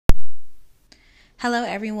Hello,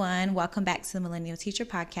 everyone. Welcome back to the Millennial Teacher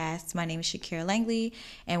Podcast. My name is Shakira Langley,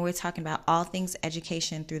 and we're talking about all things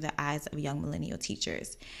education through the eyes of young millennial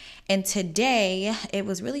teachers. And today, it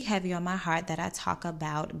was really heavy on my heart that I talk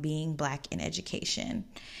about being Black in education.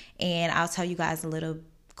 And I'll tell you guys a little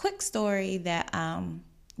quick story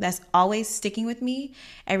that's always sticking with me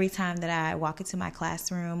every time that I walk into my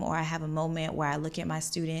classroom or I have a moment where I look at my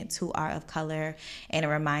students who are of color, and it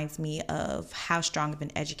reminds me of how strong of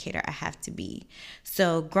an educator I have to be.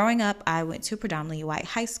 So growing up, I went to a predominantly white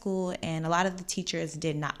high school, and a lot of the teachers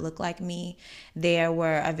did not look like me. There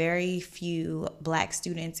were a very few Black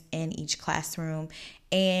students in each classroom.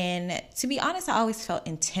 And to be honest, I always felt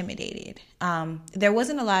intimidated. There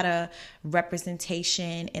wasn't a lot of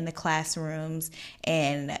representation in the classrooms.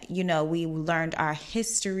 And, we learned our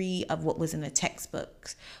history of what was in the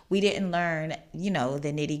textbooks. We didn't learn, the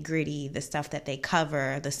nitty gritty, the stuff that they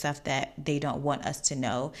cover, the stuff that they don't want us to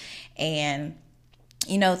know. And,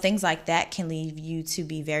 things like that can leave you to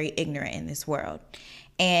be very ignorant in this world.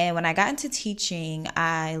 And when I got into teaching,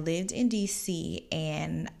 I lived in DC,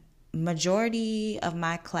 and majority of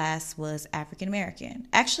my class was African American.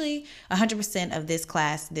 Actually, 100% of this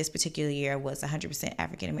class this particular year was 100%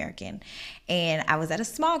 African American. And I was at a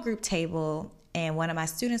small group table, and one of my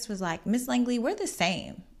students was like, "Miss Langley, we're the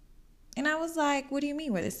same." And I was like, "What do you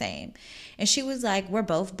mean we're the same?" And she was like, "We're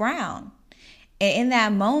both brown." And in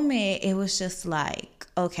that moment, it was just like,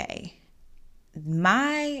 okay,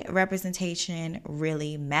 my representation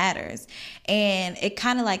really matters. And it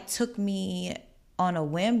kind of like took me on a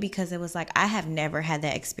whim, because it was like I have never had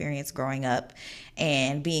that experience growing up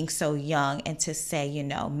and being so young, and to say,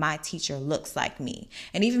 my teacher looks like me.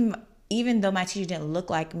 And even though my teacher didn't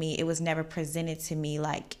look like me, it was never presented to me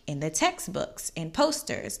like in the textbooks and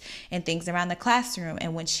posters and things around the classroom.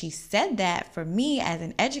 And when she said that, for me as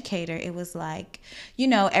an educator, it was like,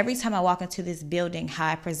 every time I walk into this building, how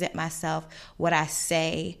I present myself, what I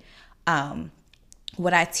say,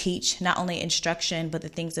 what I teach, not only instruction, but the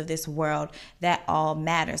things of this world, that all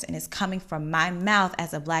matters. And it's coming from my mouth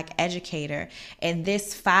as a Black educator. And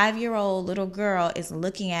this 5-year-old little girl is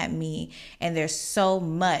looking at me, and there's so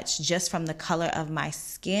much just from the color of my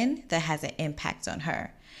skin that has an impact on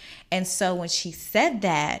her. And so when she said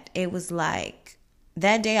that, it was like,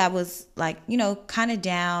 that day I was like, kind of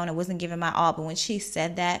down. I wasn't giving my all. But when she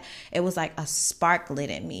said that, it was like a spark lit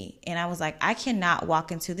in me. And I was like, I cannot walk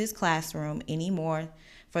into this classroom anymore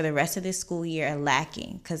for the rest of this school year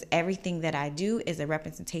lacking, because everything that I do is a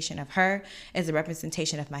representation of her, is a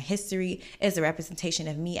representation of my history, is a representation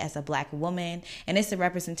of me as a Black woman, and it's a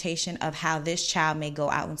representation of how this child may go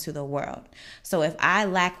out into the world. So if I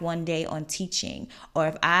lack one day on teaching, or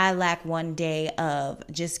if I lack one day of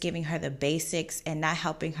just giving her the basics and not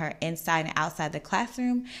helping her inside and outside the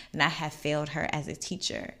classroom, then I have failed her as a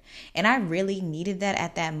teacher. And I really needed that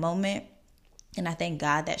at that moment. And I thank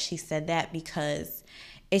God that she said that, because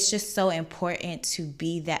it's just so important to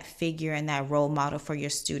be that figure and that role model for your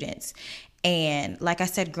students. And like I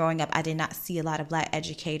said, growing up, I did not see a lot of Black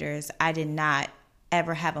educators. I did not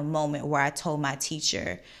ever have a moment where I told my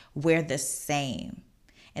teacher, "We're the same."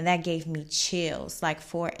 And that gave me chills. Like,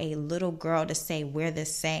 for a little girl to say, "We're the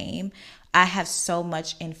same," I have so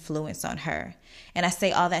much influence on her. And I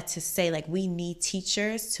say all that to say, like, we need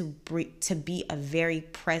teachers to be a very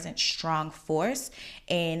present, strong force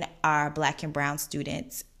in our Black and brown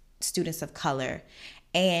students of color,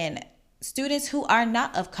 and students who are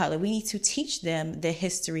not of color. We need to teach them the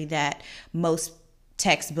history that most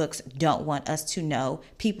textbooks don't want us to know,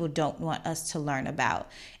 people don't want us to learn about.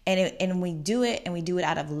 And we do it, and we do it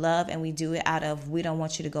out of love, and we do it out of, we don't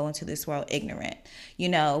want you to go into this world ignorant.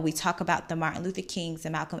 We talk about the Martin Luther Kings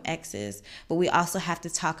and Malcolm X's, but we also have to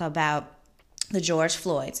talk about the George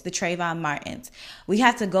Floyds, the Trayvon Martins. We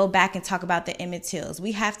have to go back and talk about the Emmett Tills.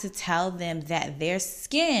 We have to tell them that their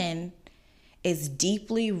skin is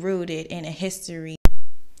deeply rooted in a history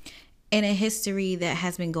that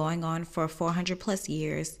has been going on for 400 plus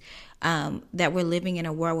years, that we're living in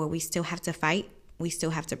a world where we still have to fight, we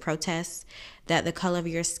still have to protest, that the color of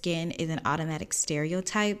your skin is an automatic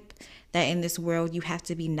stereotype, that in this world you have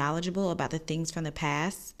to be knowledgeable about the things from the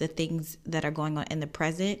past, the things that are going on in the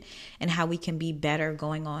present, and how we can be better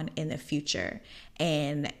going on in the future.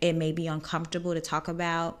 And it may be uncomfortable to talk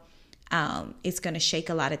about. It's going to shake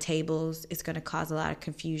a lot of tables. It's going to cause a lot of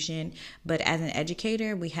confusion. But as an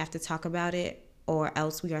educator, we have to talk about it, or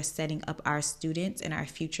else we are setting up our students and our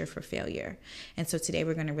future for failure. And so today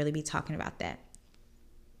we're going to really be talking about that.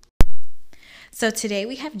 So today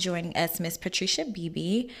we have joining us Miss Patricia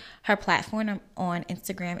Bebe. Her platform on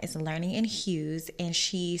Instagram is Learning in Hues, and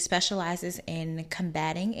she specializes in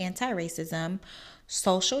combating anti-racism,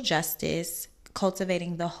 social justice,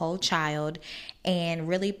 cultivating the whole child and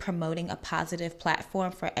really promoting a positive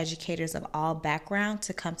platform for educators of all backgrounds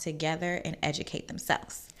to come together and educate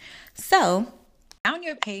themselves. So, on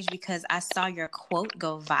your page because I saw your quote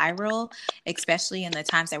go viral, especially in the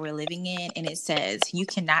times that we're living in. And it says, "You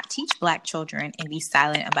cannot teach Black children and be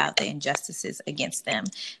silent about the injustices against them."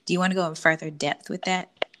 Do you want to go in further depth with that?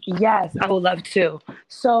 Yes, I would love to.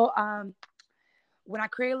 So, when I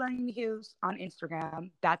created Learning the Hues on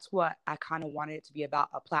Instagram, that's what I kind of wanted it to be about,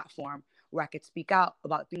 a platform where I could speak out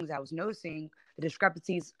about things I was noticing, the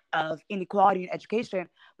discrepancies of inequality in education,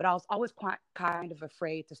 but I was always quite kind of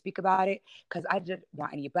afraid to speak about it because I didn't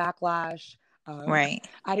want any backlash. Right.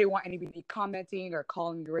 I didn't want anybody commenting or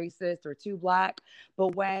calling me racist or too Black.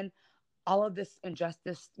 But when all of this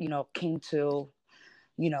injustice, came to,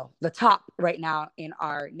 the top right now in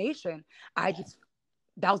our nation,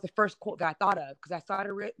 that was the first quote that I thought of because I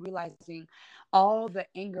started realizing all the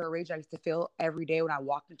anger or rage I used to feel every day when I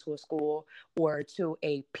walked into a school or to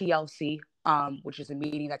a PLC, which is a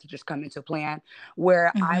meeting that teachers come into plan,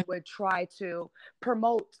 where I would try to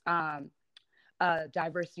promote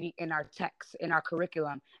diversity in our texts, in our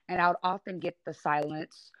curriculum. And I would often get the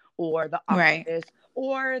silence or the awkwardness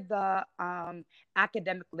or the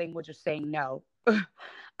academic language of saying no.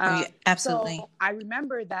 Yeah, absolutely. So I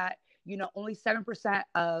remember that only 7%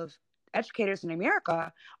 of educators in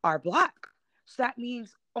America are Black. So that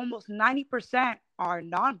means almost 90% are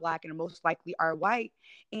non-Black and most likely are white.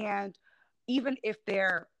 And even if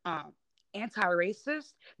they're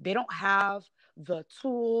anti-racist, they don't have the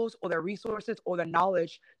tools or the resources or the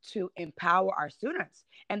knowledge to empower our students.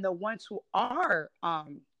 And the ones who are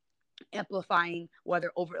amplifying,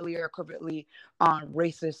 whether overtly or covertly,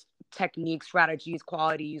 racist techniques, strategies,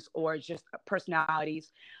 qualities, or just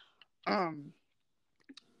personalities,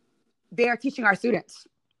 they are teaching our students.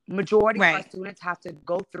 Majority of our students have to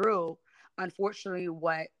go through, unfortunately,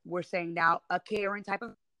 what we're saying now, a Karen type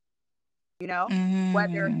of,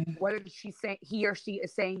 whether he or she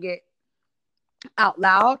is saying it out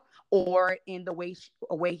loud or in the way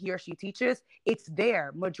he or she teaches, it's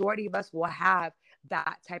there. Majority of us will have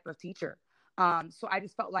that type of teacher. So I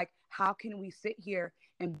just felt like, how can we sit here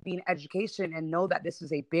and be in education and know that this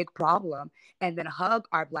is a big problem and then hug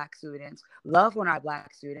our Black students, love on our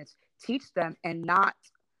Black students, teach them, and not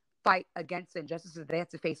fight against the injustices they have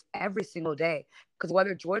to face every single day? Because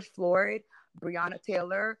whether George Floyd, Breonna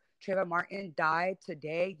Taylor, Trayvon Martin died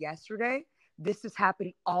today, yesterday, this is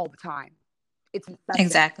happening all the time. It's incessant.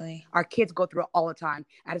 Exactly. Our kids go through it all the time.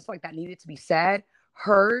 I just feel like that needed to be said,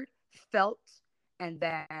 heard, felt, and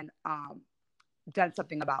then done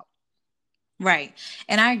something about. Right.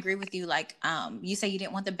 And I agree with you. Like, you say you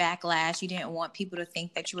didn't want the backlash. You didn't want people to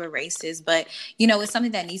think that you were racist, but, it's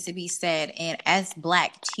something that needs to be said. And as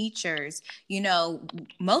Black teachers,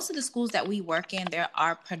 most of the schools that we work in, there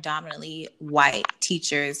are predominantly white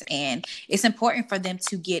teachers, and it's important for them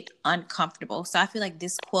to get uncomfortable. So I feel like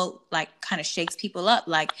this quote, like, kind of shakes people up.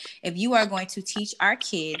 Like, if you are going to teach our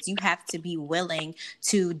kids, you have to be willing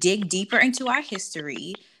to dig deeper into our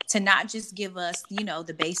history, to not just give us,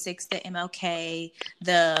 the basics, the MLK,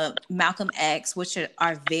 the Malcolm X, which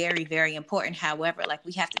are very, very important. However, like,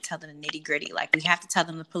 we have to tell them the nitty gritty. Like, we have to tell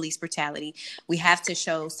them the police brutality. We have to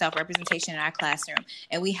show self-representation in our classroom.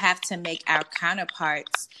 And we have to make our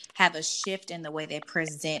counterparts have a shift in the way they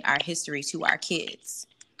present our history to our kids.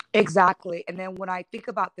 Exactly. And then when I think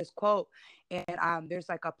about this quote, and there's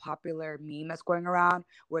like a popular meme that's going around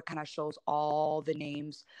where it kind of shows all the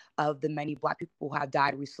names of the many Black people who have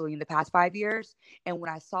died recently in the past 5 years. And when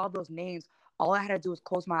I saw those names, all I had to do was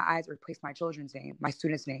close my eyes and replace my children's name, my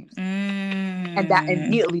students' names. And that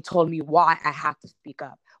immediately told me why I have to speak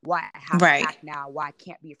up, why I have to act now, why I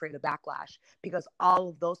can't be afraid of backlash. Because all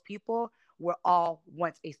of those people were all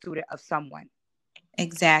once a student of someone.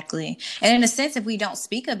 Exactly. And in a sense, if we don't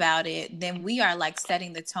speak about it, then we are like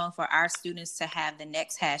setting the tone for our students to have the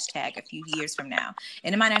next hashtag a few years from now.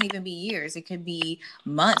 And it might not even be years. It could be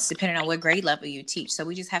months, depending on what grade level you teach. So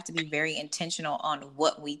we just have to be very intentional on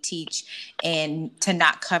what we teach and to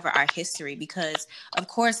not cover our history, because, of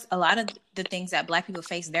course, a lot of the things that Black people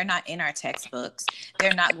face, they're not in our textbooks.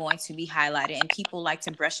 They're not going to be highlighted. And people like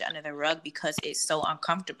to brush it under the rug because it's so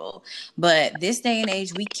uncomfortable. But this day and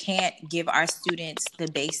age, we can't give our students the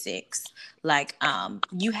basics. Like,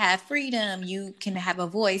 you have freedom, you can have a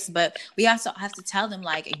voice, but we also have to tell them,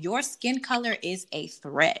 like, your skin color is a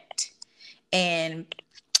threat. And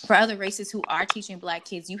for other races who are teaching Black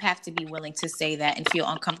kids, you have to be willing to say that and feel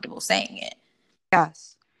uncomfortable saying it.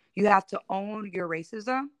 Yes. You have to own your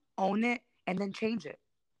racism, own it, and then change it.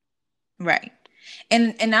 Right.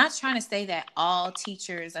 And not trying to say that all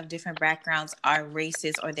teachers of different backgrounds are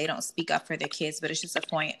racist or they don't speak up for their kids, but it's just a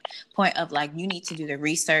point of like, you need to do the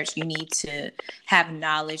research. You need to have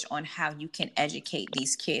knowledge on how you can educate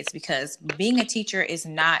these kids, because being a teacher is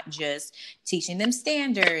not just teaching them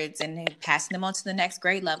standards and then passing them on to the next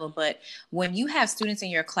grade level. But when you have students in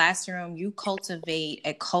your classroom, you cultivate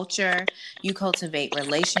a culture, you cultivate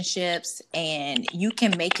relationships, and you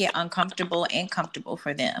can make it uncomfortable and comfortable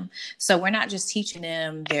for them. So we're not just teaching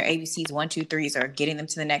them their ABCs, one, two, threes, or getting them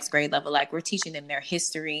to the next grade level. Like, we're teaching them their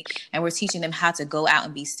history, and we're teaching them how to go out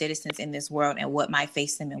and be citizens in this world and what might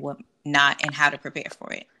face them and what not, and how to prepare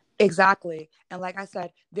for it. Exactly. And like I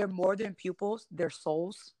said, they're more than pupils, they're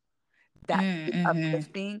souls that need Mm-hmm.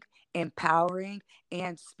 uplifting, empowering,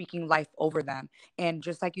 and speaking life over them. And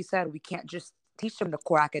just like you said, we can't just teach them the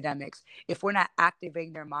core academics. If we're not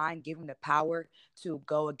activating their mind, giving them the power to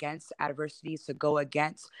go against adversities, to go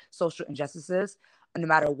against social injustices, no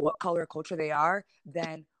matter what color or culture they are,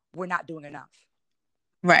 then we're not doing enough.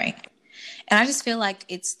 Right. And I just feel like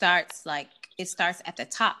it starts at the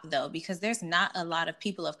top, though, because there's not a lot of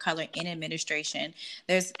people of color in administration.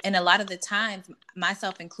 And a lot of the times,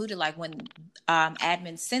 myself included, like when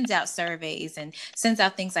admin sends out surveys and sends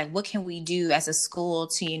out things like, what can we do as a school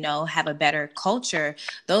to, have a better culture?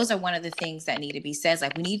 Those are one of the things that need to be said.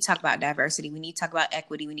 Like, we need to talk about diversity. We need to talk about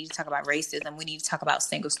equity. We need to talk about racism. We need to talk about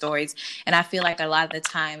single stories. And I feel like a lot of the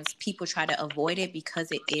times people try to avoid it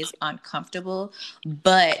because it is uncomfortable.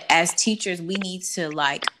 But as teachers, we need to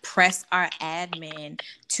like press our admin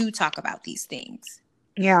to talk about these things.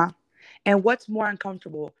 Yeah. And what's more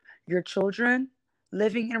uncomfortable, your children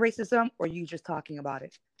living in racism or you just talking about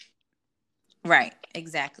it? Right,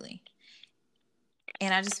 exactly.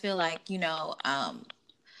 And I just feel like,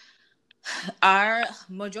 our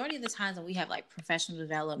majority of the times when we have like professional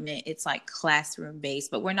development, it's like classroom based,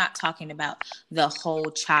 but we're not talking about the whole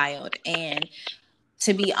child. And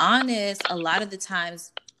to be honest, a lot of the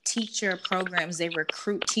times teacher programs, they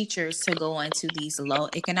recruit teachers to go into these low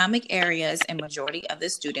economic areas, and majority of the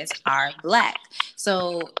students are Black.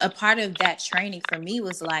 So a part of that training for me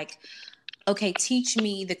was like, okay, teach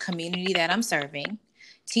me the community that I'm serving.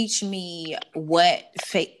 Teach me what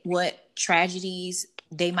tragedies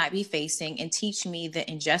they might be facing, and teach me the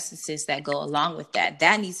injustices that go along with that.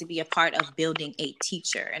 That needs to be a part of building a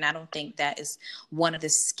teacher. And I don't think that is one of the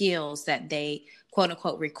skills that they quote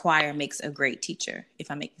unquote require makes a great teacher,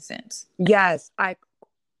 if I'm making sense. Yes, I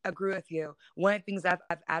agree with you. One of the things I've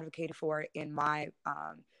advocated for in my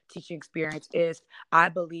teaching experience is I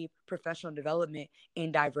believe professional development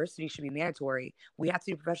in diversity should be mandatory. We have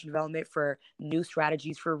to do professional development for new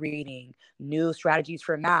strategies for reading, new strategies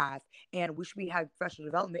for math, and we should be having professional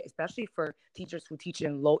development, especially for teachers who teach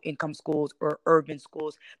in low income schools or urban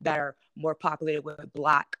schools that are more populated with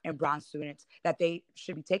Black and brown students, that they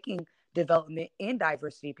should be taking development in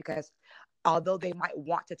diversity, because although they might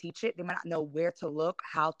want to teach it, they might not know where to look,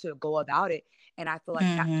 how to go about it. And I feel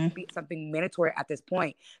like that Mm-hmm. should be something mandatory at this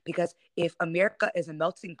point, because if America is a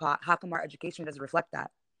melting pot, how come our education doesn't reflect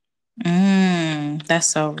that? That's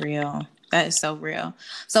so real. That is so real.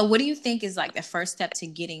 So what do you think is like the first step to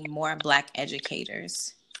getting more Black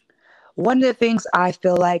educators? One of the things I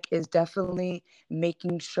feel like is definitely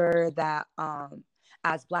making sure that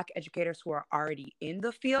as Black educators who are already in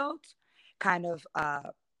the field, kind of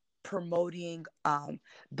promoting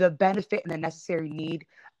the benefit and the necessary need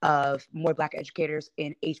of more Black educators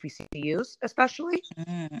in HBCUs, especially,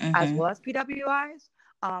 as Mm-hmm. well as PWIs.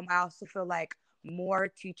 I also feel like more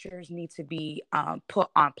teachers need to be put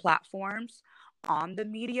on platforms on the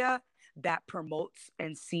media that promotes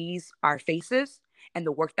and sees our faces and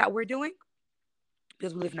the work that we're doing,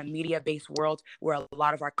 because we live in a media-based world where a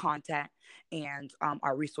lot of our content and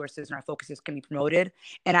our resources and our focuses can be promoted.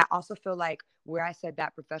 And I also feel like where I said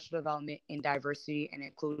that professional development in diversity and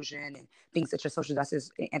inclusion and things such as social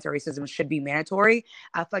justice and anti-racism should be mandatory,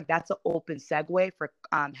 I feel like that's an open segue for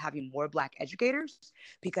having more Black educators,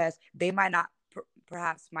 because they might not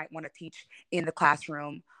perhaps might want to teach in the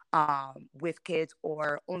classroom with kids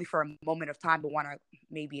or only for a moment of time, but want to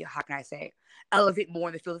maybe, how can I say, elevate more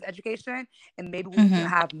in the field of education. And maybe we need to Mm-hmm.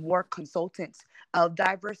 have more consultants of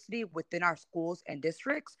diversity within our schools and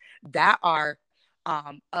districts that are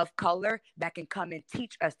of color, that can come and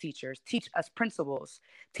teach us teachers, teach us principals,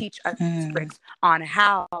 teach us Mm. districts on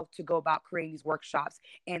how to go about creating these workshops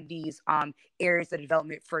and these areas of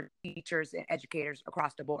development for teachers and educators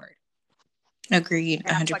across the board. Agreed,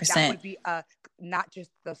 And I feel like that 100%. would be not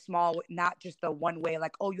just the small, not just the one way,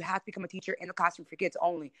 like, oh, you have to become a teacher in the classroom for kids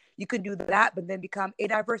only. You can do that, but then become a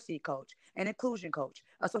diversity coach, an inclusion coach,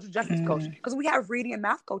 a social justice coach. Mm. Because we have reading and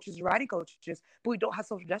math coaches, writing coaches, but we don't have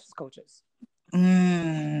social justice coaches.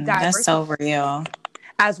 That's so Diversity, real.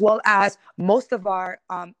 as well as most of our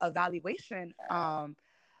evaluation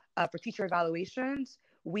for teacher evaluations,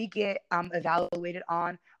 we get evaluated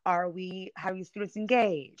on, are we having students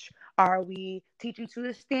engage? Are we teaching to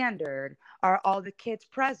the standard? Are all the kids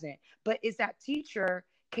present? But is that teacher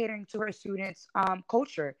catering to her students'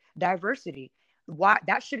 culture, diversity? Why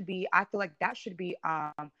that should be, I feel like that should be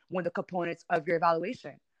one of the components of your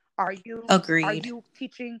evaluation. Are Agreed. you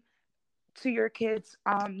teaching to your kids'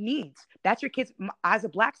 needs? That's your kids. As a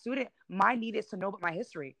Black student, my need is to know about my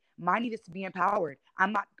history. My need is to be empowered.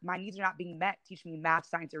 My needs are not being met. Teach me math,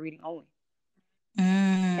 science, or reading only.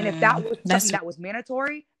 And if that was something That's that was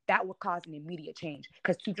mandatory, that would cause an immediate change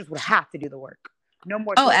because teachers would have to do the work. No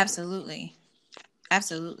more oh, choices. absolutely.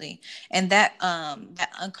 Absolutely. And that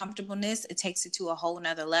uncomfortableness, it takes it to a whole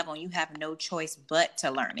nother level. You have no choice but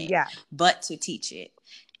to learn it, Yeah. but to teach it.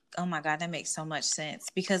 Oh my God, that makes so much sense.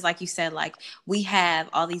 Because like you said, like we have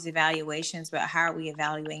all these evaluations, but how are we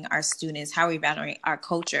evaluating our students? How are we evaluating our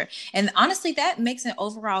culture? And honestly, that makes an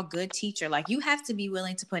overall good teacher. Like you have to be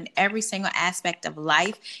willing to put in every single aspect of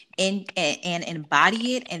life in and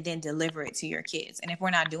embody it and then deliver it to your kids. And if we're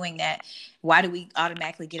not doing that, why do we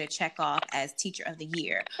automatically get a check off as teacher of the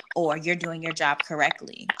year, or you're doing your job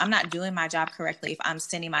correctly? I'm not doing my job correctly if I'm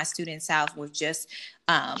sending my students out with just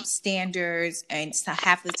standards, and so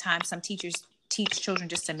half the time some teachers teach children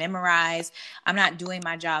just to memorize. I'm not doing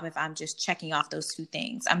my job if I'm just checking off those two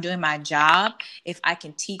things. I'm doing my job if I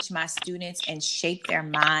can teach my students and shape their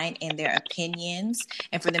mind and their opinions,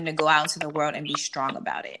 and for them to go out into the world and be strong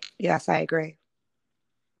about it. Yes, I agree.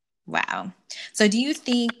 Wow. So do you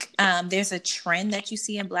think there's a trend that you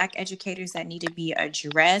see in Black educators that need to be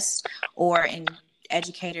addressed, or in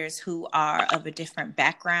educators who are of a different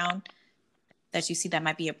background, that you see that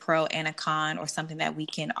might be a pro and a con, or something that we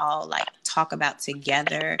can all like talk about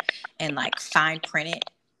together and like fine print it?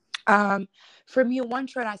 Um, for me, one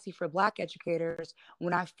trend I see for Black educators,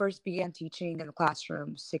 when I first began teaching in the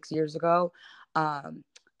classroom 6 years ago, um,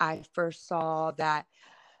 I first saw that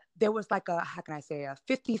there was like a, how can I say, a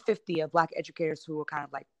 50-50 of Black educators who were kind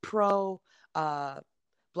of like pro uh,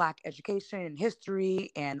 Black education and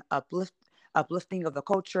history and uplifting of the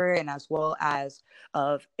culture, and as well as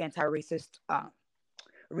of anti-racist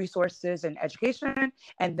resources and education.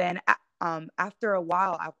 And then after a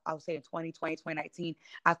while, I'll say in 2020, 2019,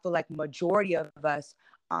 I feel like majority of us,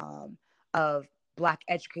 of Black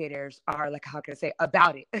educators, are like, how can I say,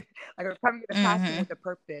 about it. Like we're coming to the classroom Mm-hmm. with a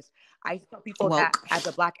purpose. I tell people that Woke. as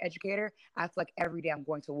a Black educator, I feel like every day I'm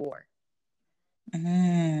going to war,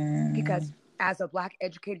 Mm. because as a Black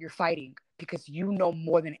educator, you're fighting because you know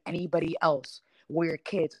more than anybody else where your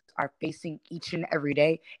kids are facing each and every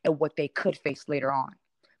day and what they could face later on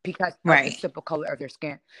because of the Right. simple color of their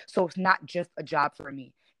skin. So it's not just a job for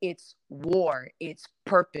me. It's war. It's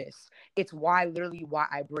purpose. It's why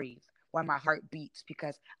I breathe, why my heart beats,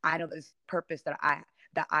 because I know this purpose that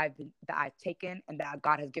I've taken and that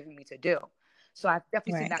God has given me to do. So I've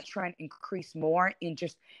definitely seen Right. that trend increase more in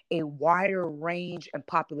just a wider range and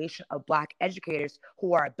population of Black educators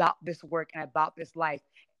who are about this work and about this life,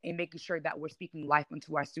 and making sure that we're speaking life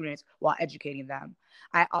into our students while educating them.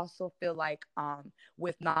 I also feel like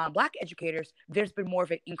with non-Black educators, there's been more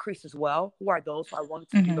of an increase as well, who are those who are willing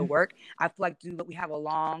to do the Mm-hmm. work. I feel like we have a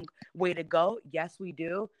long way to go. Yes, we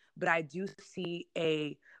do. But I do see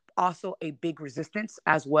also a big resistance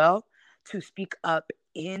as well to speak up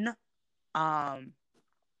in um,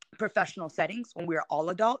 professional settings when we're all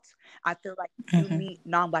adults. I feel like you Mm-hmm. meet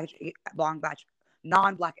non-black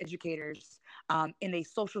educators in a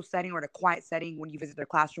social setting or in a quiet setting when you visit their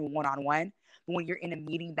classroom one-on-one. But when you're in a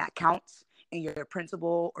meeting that counts and your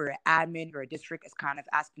principal or an admin or a district is kind of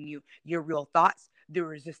asking you your real thoughts, they're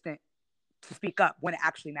resistant to speak up when it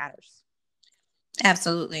actually matters.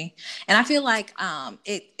 Absolutely. And I feel like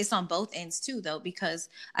it's on both ends too, though, because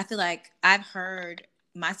I feel like I've heard,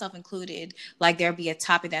 myself included, like there'll be a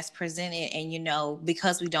topic that's presented, and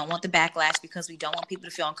because we don't want the backlash, because we don't want people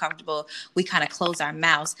to feel uncomfortable, we kind of close our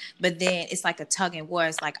mouths. But then it's like a tug and war.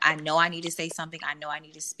 It's like, I know I need to say something, I know I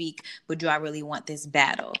need to speak, but do I really want this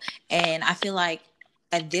battle? And I feel like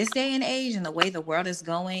at this day and age and the way the world is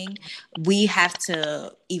going, we have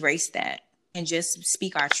to erase that and just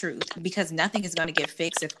speak our truth, because nothing is going to get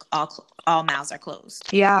fixed if all mouths are closed.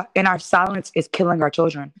 Yeah, and our silence is killing our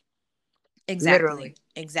children, Exactly. literally.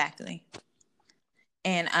 Exactly.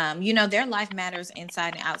 And their life matters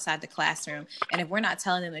inside and outside the classroom. And if we're not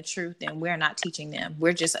telling them the truth, then we're not teaching them.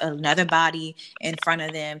 We're just another body in front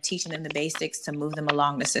of them, teaching them the basics to move them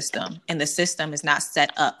along the system. And the system is not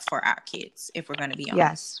set up for our kids, if we're going to be honest.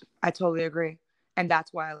 Yes, I totally agree. And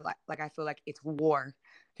that's why like I feel like it's war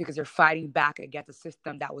because you're fighting back against a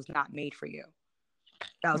system that was not made for you.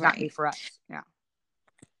 That was not Right. made for us. Yeah.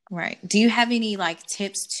 Right. Do you have any like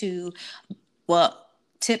well,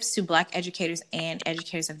 tips to Black educators and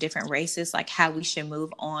educators of different races, like how we should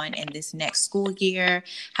move on in this next school year,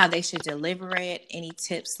 how they should deliver it? Any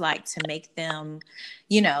tips like to make them,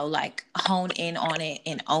 like hone in on it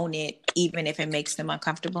and own it, even if it makes them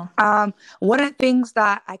uncomfortable? One of the things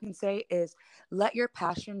that I can say is let your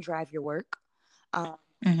passion drive your work.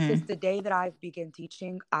 Since the day that I've begun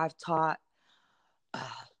teaching, I've taught uh,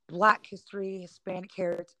 Black History, Hispanic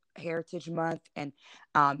Heritage Month, and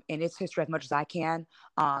its history as much as I can.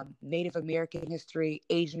 Native American history,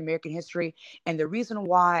 Asian American history, and the reason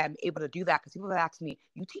why I'm able to do that, because people have asked me,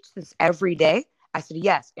 "You teach this every day?" I said,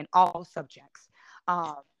 "Yes, in all subjects."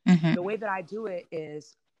 The way that I do it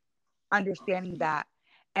is understanding that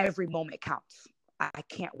every moment counts. I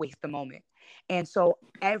can't waste the moment. And so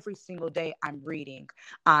every single day I'm reading,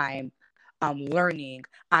 I'm learning,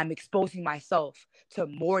 I'm exposing myself to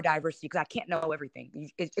more diversity because I can't know everything.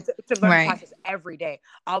 It's a learning Right. process every day.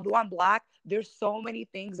 Although I'm Black, there's so many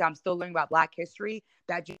things I'm still learning about Black history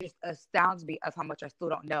that just astounds me of how much I still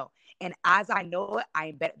don't know. And as I know it,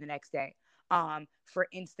 I embed it the next day. For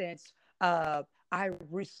instance, I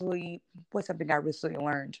recently, what's something I recently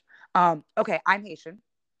learned? Okay, I'm Haitian,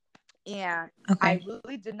 and I Okay.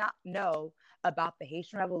 really did not know about the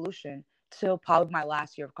Haitian Revolution till probably my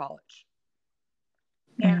last year of college.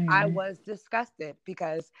 And I was disgusted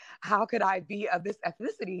because how could I be of this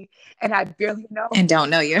ethnicity and I barely know And don't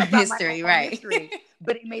know your about my history, own right? history?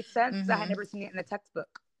 But it made sense because I had never seen it in a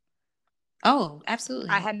textbook. Oh, I absolutely.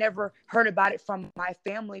 had never heard about it from my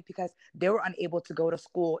family because they were unable to go to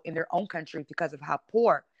school in their own country because of how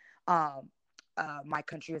poor um, my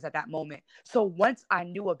country is at that moment. So once I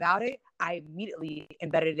knew about it, I immediately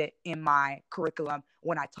embedded it in my curriculum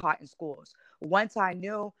when I taught in schools. Once I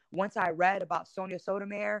read about Sonia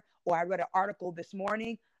Sotomayor, or I read an article this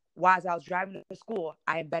morning while I was driving to school,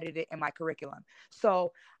 I embedded it in my curriculum.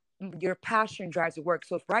 So your passion drives your work.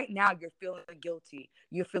 So if right now you're feeling guilty,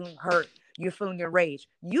 you're feeling hurt, you're feeling enraged,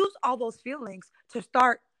 use all those feelings to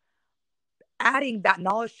start adding that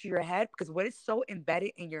knowledge to your head, because when it's so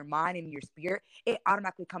embedded in your mind and your spirit, it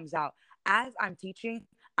automatically comes out. As I'm teaching,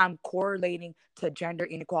 I'm correlating to gender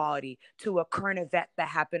inequality, to a current event that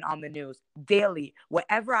happened on the news daily.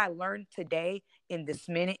 Whatever I learned today, in this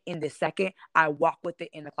minute, in this second, I walk with it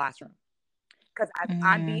in the classroom. Because as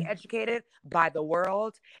I'm being educated by the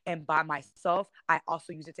world and by myself, I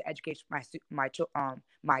also use it to educate my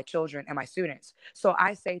children and my students. So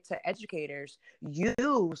I say to educators,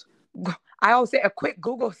 use, I always say, a quick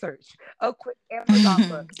Google search, a quick Amazon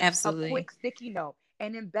look, a Absolutely. quick sticky note,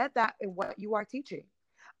 and embed that in what you are teaching.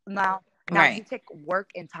 Now, does Right. it take work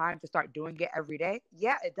and time to start doing it every day?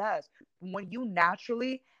 Yeah, it does. When you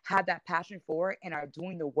naturally have that passion for it and are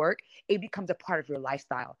doing the work, it becomes a part of your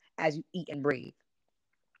lifestyle as you eat and breathe.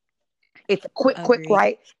 It's a quick Agreed.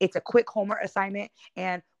 write. It's a quick homework assignment.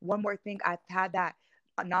 And one more thing, I've had that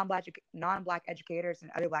non-black educators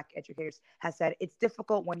and other Black educators has said it's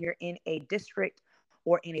difficult when you're in a district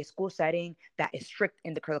or in a school setting that is strict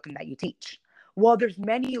in the curriculum that you teach. Well, there's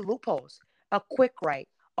many loopholes. A quick write,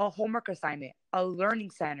 a homework assignment, a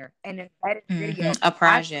learning center, an embedded video. A I've taught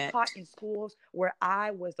project. in schools where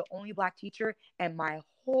I was the only Black teacher and my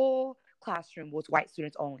whole classroom was white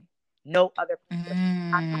students only. No other professor.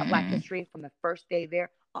 I taught Black history from the first day there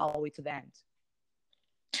all the way to the end.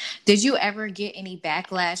 Did you ever get any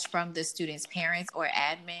backlash from the students' parents or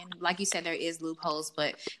admin? Like you said, there is loopholes,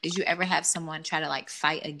 but did you ever have someone try to like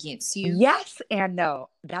fight against you? Yes and no.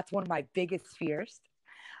 That's one of my biggest fears,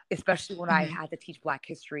 especially when I had to teach Black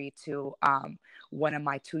history to one of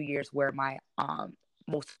my 2 years where my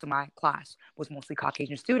most of my class was mostly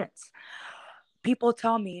Caucasian students. People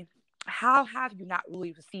tell me, how have you not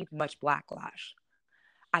really received much backlash?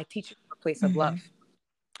 I teach from a place of love.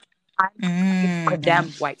 I'm not coming to condemn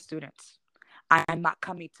white students. I'm not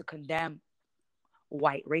coming to condemn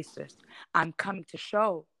white racists. I'm coming to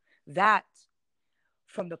show that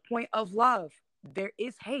from the point of love, there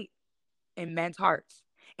is hate in men's hearts.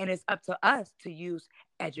 And it's up to us to use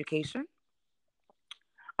education,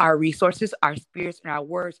 our resources, our spirits, and our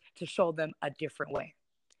words to show them a different way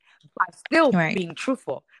by still Right. being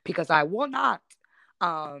truthful, because I will not,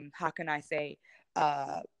 how can I say,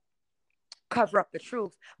 uh, cover up the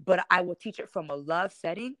truth, but I will teach it from a love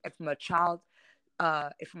setting and from a child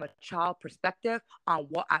perspective on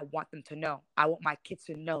what I want them to know. I want my kids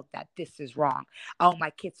to know that this is wrong. I want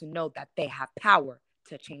my kids to know that they have power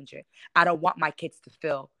to change it. I don't want my kids to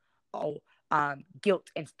feel oh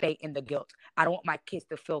guilt and stay in the guilt. I don't want my kids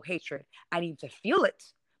to feel hatred. I need to feel it,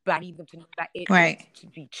 but I need them to know that it is Right. to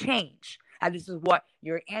be changed. And this is what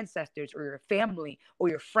your ancestors or your family or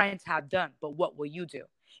your friends have done, but what will you do?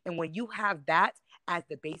 And when you have that as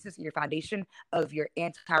the basis and your foundation of your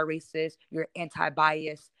anti-racist, your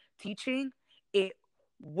anti-bias teaching, it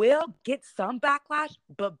will get some backlash,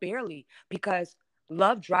 but barely, because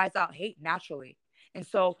love drives out hate naturally. And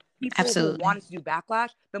so people who Absolutely. want to do backlash,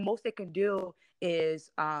 the most they can do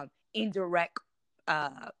is indirect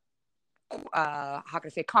uh how can I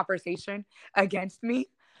say, conversation against me.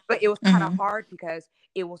 But it was kind of Mm-hmm. hard because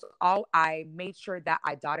it was all, I made sure that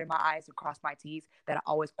I dotted my I's and crossed my T's, that I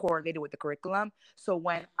always correlated with the curriculum. So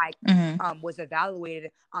when I Mm-hmm. was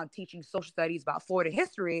evaluated on teaching social studies about Florida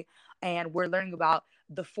history, and we're learning about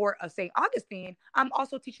the fort of St. Augustine, I'm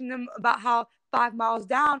also teaching them about how 5 miles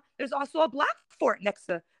down there's also a black fort next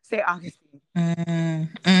to St. Augustine.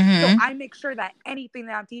 So Mm-hmm. I make sure that anything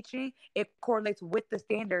that I'm teaching, it correlates with the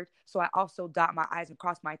standard. So I also dot my I's and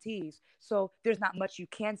cross my T's. So there's not much you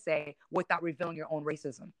can say without revealing your own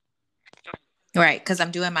racism. Right, because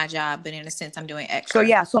I'm doing my job, but in a sense, I'm doing So extra.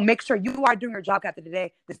 yeah, so make sure you are doing your job. At the end of the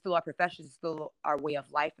day, this is still our profession, this is still our way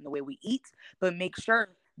of life and the way we eat. But make sure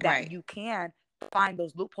that Right. you can find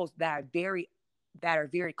those loopholes that are very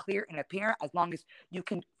clear and apparent, as long as you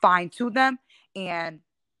can fine tune them and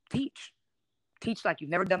teach. Teach like you've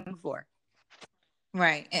never done before.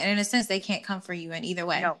 Right. And in a sense, they can't come for you in either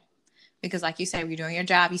way. No. Because like you said, you're doing your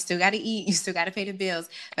job, you still got to eat, you still got to pay the bills.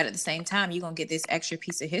 But at the same time, you're going to get this extra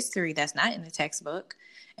piece of history that's not in the textbook.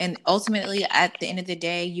 And ultimately, at the end of the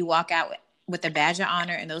day, you walk out with a badge of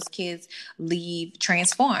honor, and those kids leave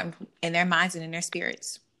transformed in their minds and in their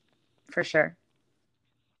spirits. For sure.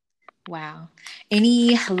 Wow.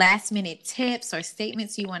 Any last minute tips or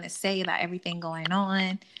statements you want to say about everything going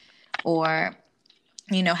on, or,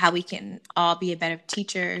 how we can all be better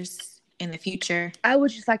teachers in the future? I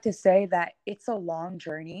would just like to say that it's a long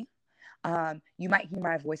journey. You might hear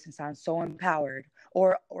my voice and sound so empowered,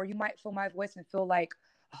 or you might feel my voice and feel like,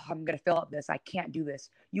 oh, I'm gonna fill up this. I can't do this.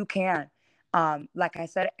 You can. Like I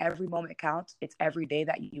said, every moment counts. It's every day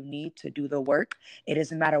that you need to do the work. It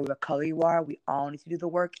doesn't matter what color you are. We all need to do the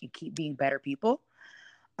work and keep being better people.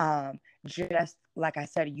 Just like I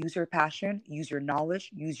said, use your passion, use your knowledge,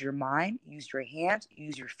 use your mind, use your hands,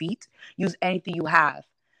 use your feet, use anything you have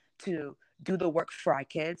to do the work for our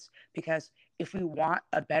kids. Because if we want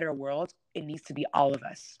a better world, it needs to be all of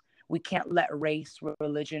us. We can't let race,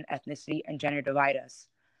 religion, ethnicity, and gender divide us.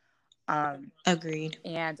 Agreed.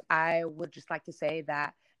 And I would just like to say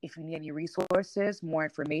that if you need any resources, more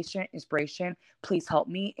information, inspiration, please help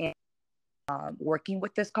me in working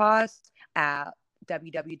with this cause at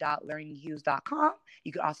www.learninghues.com.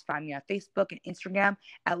 You can also find me on Facebook and Instagram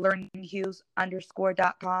at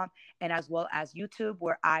learninghues_.com, and as well as YouTube,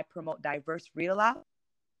 where I promote diverse read aloud.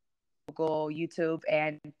 Google YouTube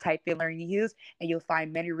and type in Learning Hues, and you'll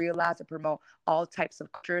find many read alouds that promote all types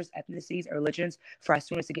of cultures, ethnicities, and religions for our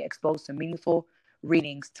students to get exposed to meaningful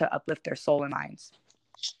readings to uplift their soul and minds.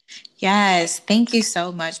 Yes, thank you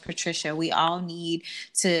so much, Patricia. We all need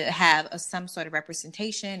to have some sort of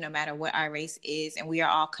representation, no matter what our race is, and we are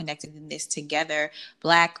all connected in this together.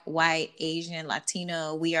 Black, white, Asian,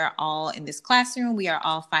 Latino, we are all in this classroom. We are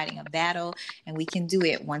all fighting a battle, and we can do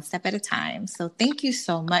it one step at a time. So thank you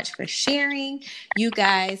so much for sharing. You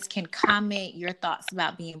guys can comment your thoughts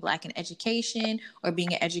about being Black in education or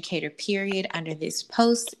being an educator, period, under this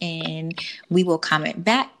post, and we will comment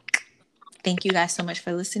back. Thank you guys so much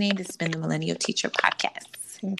for listening. This has been the Millennial Teacher Podcast.